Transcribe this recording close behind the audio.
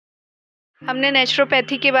हमने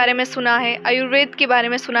नेचुरोपैथी के बारे में सुना है, आयुर्वेद के बारे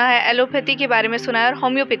में सुना है, एलोपैथी के बारे में सुना है और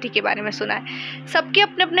होम्योपैथी के बारे में सुना है। सबके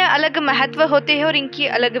अपने अपने अलग महत्व होते हैं और इनकी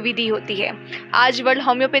अलग विधि होती है। आज वर्ल्ड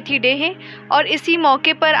होम्योपैथी डे है और इसी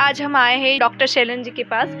मौके पर आज हम आए हैं डॉक्टर शैलन जी के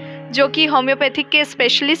पास, जो कि होम्योपैथिक के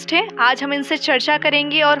स्पेशलिस्ट हैं। आज हम इनसे चर्चा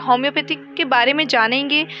करेंगे और होम्योपैथिक के बारे में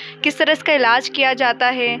जानेंगे, किस तरह इसका इलाज किया जाता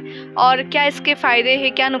है और क्या इसके फ़ायदे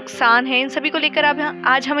हैं, क्या नुकसान है, इन सभी को लेकर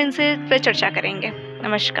आज हम इनसे पर चर्चा करेंगे।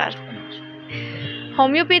 नमस्कार।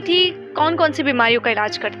 होम्योपैथी कौन कौन सी बीमारियों का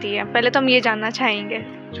इलाज करती है, पहले तो हम ये जानना चाहेंगे।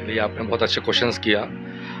 चलिए, आपने बहुत अच्छे क्वेश्चंस किया।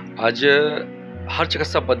 आज हर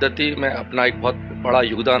चिकित्सा पद्धति में अपना एक बहुत बड़ा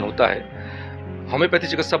योगदान होता है। होम्योपैथी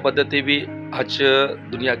चिकित्सा पद्धति भी आज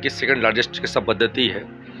दुनिया की सेकंड लार्जेस्ट चिकित्सा पद्धति है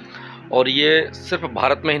और ये सिर्फ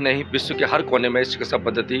भारत में ही नहीं, विश्व के हर कोने में इस चिकित्सा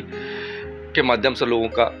पद्धति के माध्यम से लोगों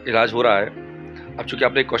का इलाज हो रहा है। अब चूँकि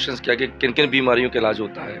आपने क्वेश्चन किया कि किन किन बीमारियों का इलाज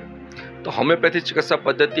होता है, तो होम्योपैथी चिकित्सा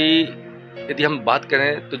पद्धति यदि हम बात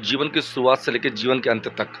करें तो जीवन की शुरुआत से लेकर जीवन के अंत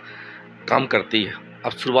तक काम करती है।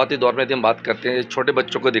 अब शुरुआती दौर में यदि हम बात करते हैं, छोटे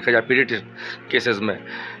बच्चों को देखा जाए पीडियाट्रिक केसेस में,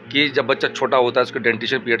 कि जब बच्चा छोटा होता है उसको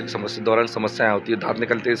डेंटिशन पीरियड की समस्या दौरान समस्याएं होती है, दांत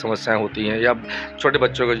निकलते की समस्याएं होती हैं, या छोटे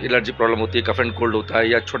बच्चों को एलर्जी प्रॉब्लम होती है, कफ एंड कोल्ड होता है,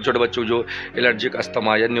 या छोटे छोटे बच्चों को जो एलर्जिक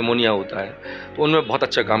अस्थमा या निमोनिया होता है, तो उनमें बहुत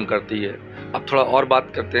अच्छा काम करती है। अब थोड़ा और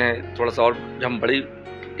बात करते हैं, थोड़ा सा और जब हम बड़ी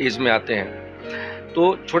एज में आते हैं तो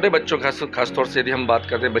छोटे बच्चों खास तौर से यदि हम बात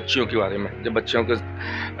करते हैं बच्चियों के बारे में, जब बच्चियों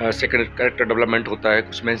के सेकेंड कैरेक्टर डेवलपमेंट होता है,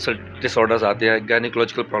 कुछ मेंटल डिसऑर्डर्स आते हैं,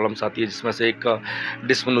 गायनिकोलॉजिकल प्रॉब्लम्स आती है, जिसमें से एक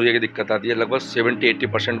डिस्मेनोरिया की दिक्कत आती है। लगभग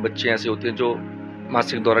 70-80% बच्चे ऐसे होते हैं जो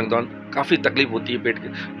मासिक दौरान काफ़ी तकलीफ होती है, पेट के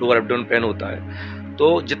लोअर एब्डोमेन पेन होता है।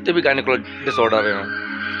 तो जितने भी गायनिकोलॉजिकल डिसऑर्डर हैं,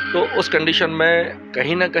 तो उस कंडीशन में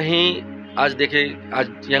कहीं ना कहीं आज देखिए, आज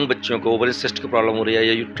यंग बच्चों को ओवरी सिस्ट की प्रॉब्लम हो रही है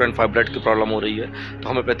या यूट्राइन फाइब्रॉइड की प्रॉब्लम हो रही है, तो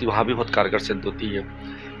होम्योपैथी वहाँ भी बहुत कारगर सिद्ध होती है।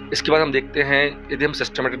 इसके बाद हम देखते हैं, यदि हम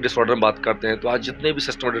सिस्टमेटिक डिसऑर्डर में बात करते हैं, तो आज जितने भी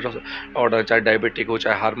सिस्टमेटिक डिसऑर्डर, चाहे डायबिटिक हो,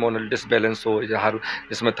 चाहे हार्मोनल डिसबैलेंस हो, या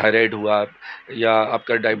जिसमें थायराइड हुआ या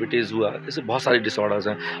आपका डायबिटीज़ हुआ, ऐसे बहुत सारे डिसऑर्डर्स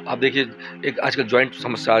हैं। आप देखिए, एक आजकल जॉइंट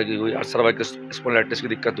समस्या आ गई हुई, सर्वाइकल स्पॉन्डिलाइटिस की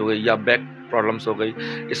दिक्कत हो गई या बैक प्रॉब्लम्स हो गई,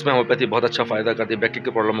 इसमें होम्योपैथी बहुत अच्छा फ़ायदा करती है। बैक की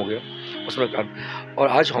प्रॉब्लम हो गया उसमें और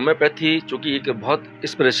आज होम्योपैथी चूँकि एक बहुत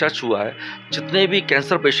इस पर रिसर्च हुआ है, जितने भी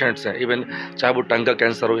कैंसर पेशेंट्स हैं, इवन चाहे वो टंग का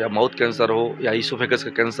कैंसर हो या माउथ कैंसर हो या ईसोफेगस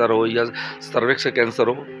का कैंसर हो या सर्विक्स का कैंसर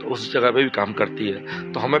हो, तो उस जगह पे भी काम करती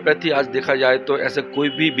है। तो होम्योपैथी आज देखा जाए तो ऐसे कोई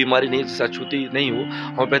भी बीमारी नहीं जिससे अछूती नहीं हो,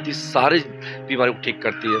 होम्योपैथी सारी बीमारी को ठीक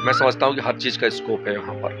करती है। मैं समझता हूँ कि हर चीज़ का स्कोप है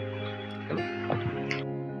यहाँ पर।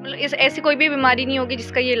 ऐसी कोई भी बीमारी नहीं होगी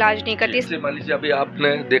जिसका ये इलाज नहीं करती। इसलिए मान लीजिए, अभी आपने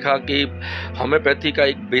देखा कि होम्योपैथी का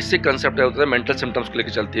एक बेसिक कंसेप्ट है, होता है मेंटल सिम्टम्स को लेकर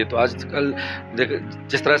चलती है। तो आजकल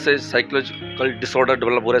जिस तरह से साइकोलॉजिकल डिसऑर्डर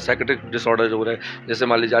डेवलप हो रहा है, साइकेट्रिक डिसऑर्डर हो रहा है, जैसे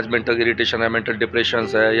मान लीजिए आज मेंटल इरिटेशन है, मेंटल डिप्रेशन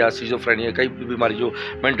है या सिजोफ्रेनिया, कई बीमारी जो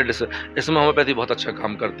मेंटल इसमें होम्योपैथी बहुत अच्छा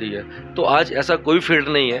काम करती है। तो आज ऐसा कोई फील्ड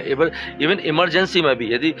नहीं है। इवन इमरजेंसी में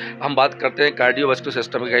भी यदि हम बात करते हैं, कार्डियोवास्कुलर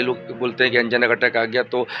सिस्टम में कई लोग बोलते हैं कि एंजाइना अटैक आ गया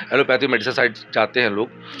तो एलोपैथी मेडिसिन साइड जाते हैं लोग,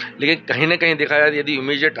 लेकिन कहीं ना कहीं देखा जाए यदि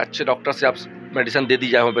इमीडिएट अच्छे डॉक्टर से आप मेडिसिन दे दी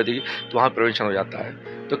जाए होम्योपैथी की, तो वहाँ प्रिवेंशन हो जाता है।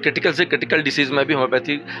 तो क्रिटिकल से क्रिटिकल डिसीज़ में भी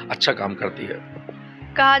होम्योपैथी अच्छा काम करती है।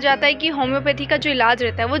 कहा जाता है कि होम्योपैथी का जो इलाज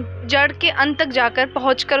रहता है वो जड़ के अंत तक जाकर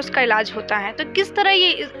पहुंचकर उसका इलाज होता है। तो किस तरह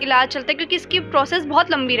ये इलाज चलता है, क्योंकि इसकी प्रोसेस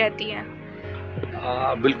बहुत लंबी रहती है।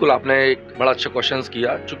 बिल्कुल, आपने एक बड़ा अच्छा क्वेश्चन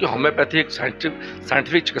किया। चूँकि होम्योपैथी एक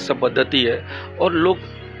साइंटिफिक चिकित्सा पद्धति है और लोग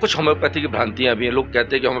कुछ होम्योपैथी की भ्रांतियाँ भी हैं। लोग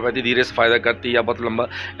कहते हैं कि होम्योपैथी धीरे से फ़ायदा करती है या बहुत लंबा,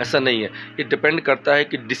 ऐसा नहीं है। ये डिपेंड करता है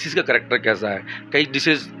कि डिसीज़ का करैक्टर कैसा है। कई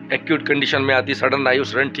डिसीज़ एक्यूट कंडीशन में आती है, सडन आई और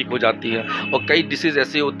सडन ठीक हो जाती है, और कई डिसीज़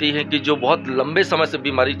ऐसी होती हैं कि जो बहुत लंबे समय से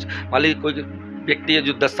बीमारी, मान लीजिए कोई व्यक्ति है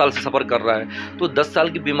जो 10 साल से सफ़र कर रहा है, तो 10 साल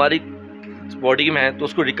की बीमारी बॉडी में है तो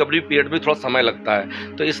उसको रिकवरी पीरियड में थोड़ा समय लगता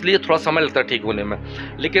है, तो इसलिए थोड़ा समय लगता है ठीक होने में।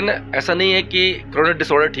 लेकिन ऐसा नहीं है कि क्रोनिक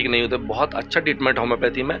डिसऑर्डर ठीक नहीं होते, बहुत अच्छा ट्रीटमेंट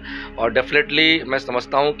होम्योपैथी में। और डेफिनेटली मैं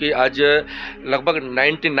समझता हूँ कि आज लगभग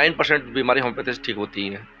 99% बीमारी होम्योपैथी से ठीक होती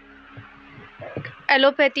हैं।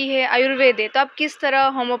 एलोपैथी है, आयुर्वेद है, तो आप किस तरह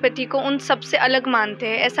होम्योपैथी को उन सबसे अलग मानते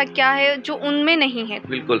हैं? ऐसा क्या है जो उनमें नहीं है?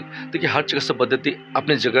 बिल्कुल, देखिए, हर चिकित्सा पद्धति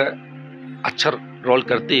अपनी जगह अच्छा रोल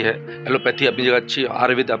करती है। एलोपैथी अपनी जगह अच्छी है,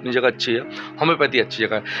 आयुर्वेद अपनी जगह अच्छी है, होम्योपैथी अच्छी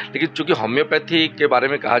जगह है। लेकिन चूंकि होम्योपैथी के बारे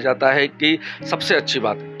में कहा जाता है कि सबसे अच्छी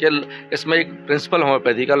बात कि इसमें एक प्रिंसिपल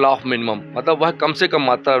होम्योपैथी का लॉ ऑफ मिनिमम, मतलब वह कम से कम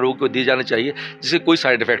मात्रा रोग को दी जानी चाहिए जिससे कोई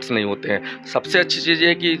साइड इफेक्ट्स नहीं होते हैं। सबसे अच्छी चीज़ ये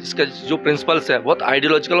है कि इसका जो प्रिंसिपल्स है बहुत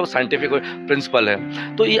आइडियोलॉजिकल और साइंटिफिक प्रिंसिपल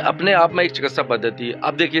है। तो ये अपने आप में एक चिकित्सा पद्धति है।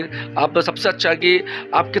 आप देखिए, आप सबसे अच्छा कि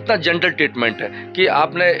आप कितना जेंटल ट्रीटमेंट है कि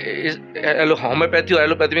आपने होम्योपैथी और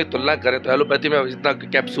एलोपैथी में तुलना करें तो एलोपैथी में जितना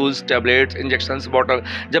कैप्सूल्स, टैबलेट्स, इंजेक्शंस, बॉटल,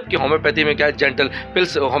 जबकि होम्योपैथी में क्या है, जेंटल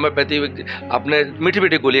पिल्स, होम्योपैथी आपने मीठी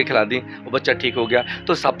मीठी गोलियाँ खिला दी, वो बच्चा ठीक हो गया।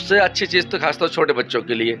 तो सबसे अच्छी चीज़ तो खासतौर छोटे बच्चों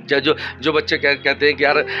के लिए, जो बच्चे कहते हैं कि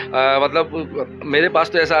यार मतलब मेरे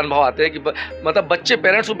पास तो ऐसा अनुभव आते हैं कि मतलब बच्चे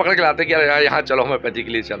पेरेंट्स को पकड़ के लाते हैं कि यार यहाँ चलो होम्योपैथी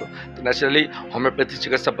के लिए चलो। तो नेचुरली होम्योपैथी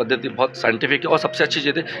चिकित्सा पद्धति बहुत साइंटिफिक है और सबसे अच्छी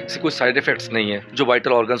चीज़ है इससे कोई साइड इफेक्ट्स नहीं है जो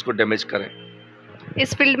वाइटल ऑर्गन्स को डैमेज करें।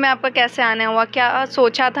 इस फील्ड में आपका कैसे आना हुआ, क्या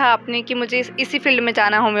सोचा था आपने कि मुझे इसी फील्ड में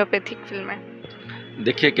जाना, होम्योपैथिक फील्ड में?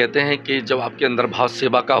 देखिए, कहते हैं कि जब आपके अंदर भाव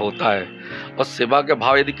सेवा का होता है और सेवा का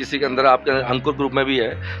भाव यदि किसी के अंदर आपके अंकुर ग्रुप में भी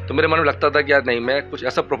है, तो मेरे मन में लगता था कि यार नहीं, मैं कुछ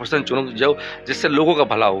ऐसा प्रोफेशन चुनूँ जो जिससे लोगों का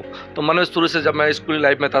भला हो। तो मन में शुरू से जब मैं स्कूल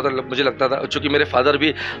लाइफ में था तो मुझे लगता था, चूँकि मेरे फादर भी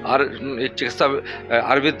एक चिकित्सा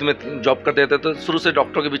आयुर्वेद में जॉब करते थे, तो शुरू से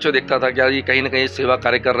डॉक्टरों के बीच में देखता था कि यार ये कहीं ना कहीं सेवा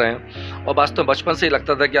कार्य कर रहे हैं। और वास्तव में बचपन से ही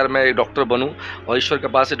लगता था कि यार मैं एक डॉक्टर बनूँ, और ईश्वर के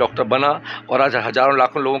पास से डॉक्टर बना और आज हज़ारों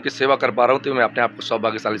लाखों लोगों की सेवा कर पा रहा हूँ, तो मैं अपने आप को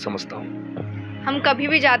सौभाग्यशाली समझता हूँ। हम कभी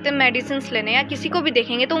भी जाते हैं मेडिसिन लेने या किसी को भी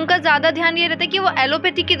देखेंगे तो उनका ज़्यादा ध्यान ये रहता है कि वो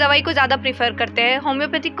एलोपैथी की दवाई को ज़्यादा प्रीफर करते हैं,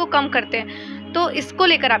 होम्योपैथिक को कम करते हैं। तो इसको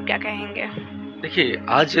लेकर आप क्या कहेंगे? देखिए,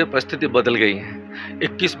 आज परिस्थिति बदल गई है।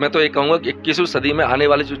 मैं तो ये कहूँगा कि 21वीं सदी में आने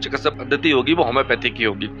वाली जो चिकित्सा पद्धति होगी वो होम्योपैथी की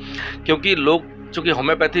होगी, क्योंकि लोग, चूँकि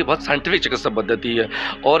होम्योपैथी बहुत साइंटिफिक चिकित्सा पद्धति है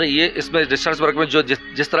और ये इसमें रिसर्च वर्क में जो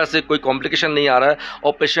जिस तरह से कोई कॉम्प्लिकेशन नहीं आ रहा है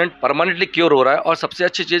और पेशेंट परमानेंटली क्योर हो रहा है। और सबसे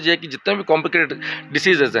अच्छी चीज़ ये है कि जितने भी कॉम्प्लिकेटेड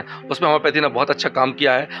डिसीजेज हैं उसमें होम्योपैथी ने बहुत अच्छा काम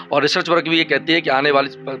किया है। और रिसर्च वर्क भी ये कहती है कि आने वाली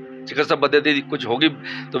चिकित्सा पद्धति कुछ होगी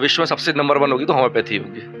तो विश्व में सबसे नंबर 1 होगी तो होम्योपैथी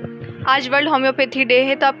होगी। आज वर्ल्ड होम्योपैथी डे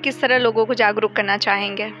है, तो आप किस तरह लोगों को जागरूक करना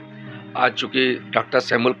चाहेंगे? आज चूँकि doctor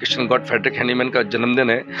Samuel Christian God Frederick Hahnemann का जन्मदिन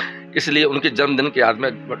है, इसलिए उनके जन्मदिन के याद में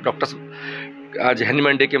आज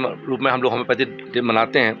हैनीमैन डे के रूप में हम लोग होम्योपैथी डे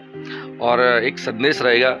मनाते हैं। और एक संदेश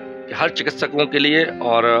रहेगा कि हर चिकित्सकों के लिए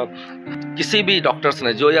और किसी भी डॉक्टर्स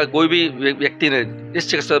ने जो या कोई भी व्यक्ति ने इस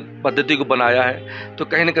चिकित्सा पद्धति को बनाया है तो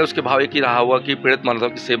कहीं ना कहीं उसके भाव एक ही रहा हुआ कि पीड़ित मानवता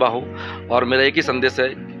की सेवा हो। और मेरा एक ही संदेश है,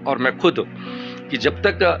 और मैं खुद कि जब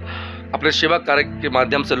तक अपने सेवा कार्य के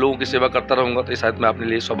माध्यम से लोगों की सेवा करता रहूँगा तो शायद मैं अपने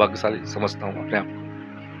लिए सौभाग्यशाली समझता हूँ अपने आप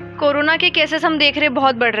को। कोरोना के केसेस हम देख रहे हैं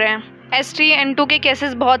बहुत बढ़ रहे हैं, H3N2 के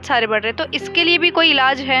केसेस बहुत सारे बढ़ रहे हैं, तो इसके लिए भी कोई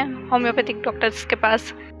इलाज है होम्योपैथिक डॉक्टर्स के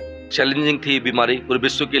पास? चैलेंजिंग थी बीमारी, पूरे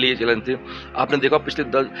विश्व के लिए चैलेंज थी। आपने देखा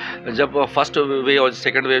पिछले जब फर्स्ट वेव और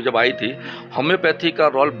सेकंड वेव जब आई थी, होम्योपैथी का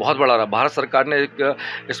रोल बहुत बड़ा रहा। भारत सरकार ने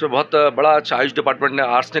इसमें बहुत बड़ा आयुष डिपार्टमेंट ने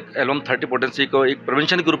आर्सेनिक एलोम 30 पोटेंसी को एक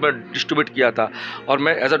प्रिवेंशन के रूप में डिस्ट्रीब्यूट किया था। और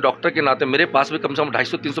मैं एज अ डॉक्टर के नाते मेरे पास भी कम से कम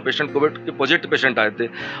 250-300 पेशेंट कोविड के पॉजिटिव पेशेंट आए थे।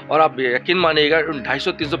 और आप यकीन मानिएगा, उन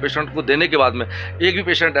 250-300 पेशेंट को देने के बाद में एक भी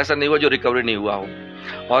पेशेंट ऐसा नहीं हुआ जो रिकवरी नहीं हुआ हो।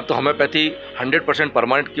 और तो होम्योपैथी 100%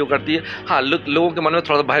 परमानेंट क्यों करती है। हाँ, लोगों के मन में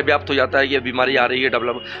थोड़ा सा भय व्याप्त हो जाता है कि ये बीमारी आ रही है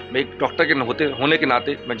डेवलप। मैं एक डॉक्टर के होने के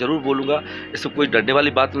नाते मैं ज़रूर बोलूँगा, इसमें कोई डरने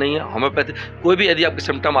वाली बात नहीं है। होम्योपैथी कोई भी यदि आपके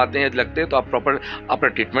सिम्टम आते हैं, यदि लगते हैं, तो आप प्रॉपर अपना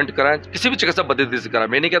ट्रीटमेंट कराएं, किसी भी चिकित्सा पद्धति से कराएं।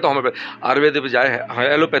 मैं नहीं कहता होम्योपैथी आयुर्वेद में जाए,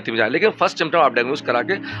 एलोपैथी में जाए, लेकिन फर्स्ट सिम्टम आप डायग्नोज करा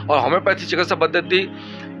के। और होम्योपैथी चिकित्सा पद्धति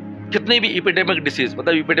कितनी भी इपिडेमिक डिसीज़,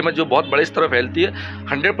 मतलब इपिडेमिक जो बहुत बड़े स्तर पर फैलती है,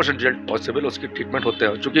 100% रिजल्ट पॉसिबल उसके ट्रीटमेंट होते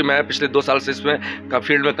हैं। चूँकि मैं पिछले 2 साल से इसमें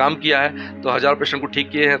फील्ड में काम किया है, तो 1000 पेशेंट को ठीक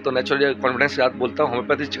किए हैं, तो नेचुरली कॉन्फिडेंस के साथ बोलता हूँ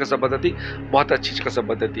होम्योपैथी चिकित्सा पद्धति बहुत अच्छी चिकित्सा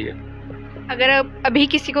पद्धति है। अगर अभी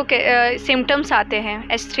किसी को सिम्टम्स आते हैं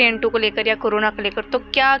H3N2 को लेकर या कोरोना को लेकर, तो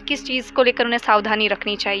किस चीज़ को लेकर उन्हें सावधानी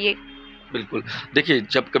रखनी चाहिए? बिल्कुल, देखिए,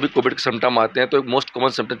 जब कभी कोविड के सिम्टम आते हैं तो एक मोस्ट कॉमन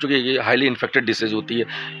सिम्टम, चूँकि ये हाईली इन्फेक्टेड डिसीज होती है,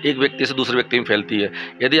 एक व्यक्ति से दूसरे व्यक्ति में फैलती है।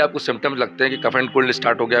 यदि आपको सिम्टम्स लगते हैं कि कफ एंड कोल्ड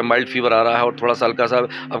स्टार्ट हो गया, माइल्ड फीवर आ रहा है और थोड़ा सा हल्का सा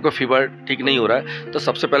आपका फीवर ठीक नहीं हो रहा है, तो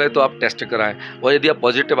सबसे पहले तो आप टेस्ट कराएं। और यदि आप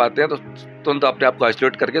पॉजिटिव आते हैं तो तुरंत अपने आप को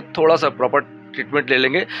आइसोलेट करके थोड़ा सा प्रॉपर ट्रीटमेंट ले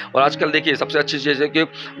लेंगे। और आजकल देखिए, सबसे अच्छी चीज़ है कि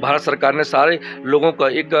भारत सरकार ने सारे लोगों का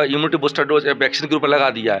एक इम्यूनिटी बूस्टर डोज वैक्सीन के रूप में लगा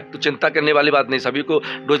दिया है, तो चिंता करने वाली बात नहीं, सभी को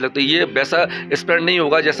डोज लगता है। ये वैसा स्प्रेड नहीं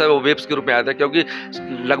होगा जैसा वो वेव्स के रूप में आया था, क्योंकि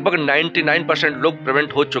लगभग 99% लोग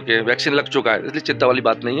प्रिवेंट हो चुके हैं, वैक्सीन लग चुका है, इसलिए चिंता वाली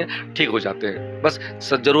बात नहीं है, ठीक हो जाते हैं। बस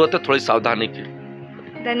ज़रूरत है थोड़ी सावधानी की।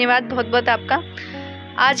 धन्यवाद बहुत बहुत आपका।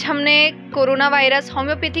 आज हमने कोरोना वायरस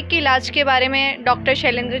होम्योपैथिक के इलाज के बारे में डॉक्टर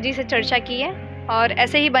शैलेंद्र जी से चर्चा की है, और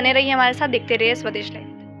ऐसे ही बने रहिए हमारे साथ, देखते रहिए स्वदेश लाइव।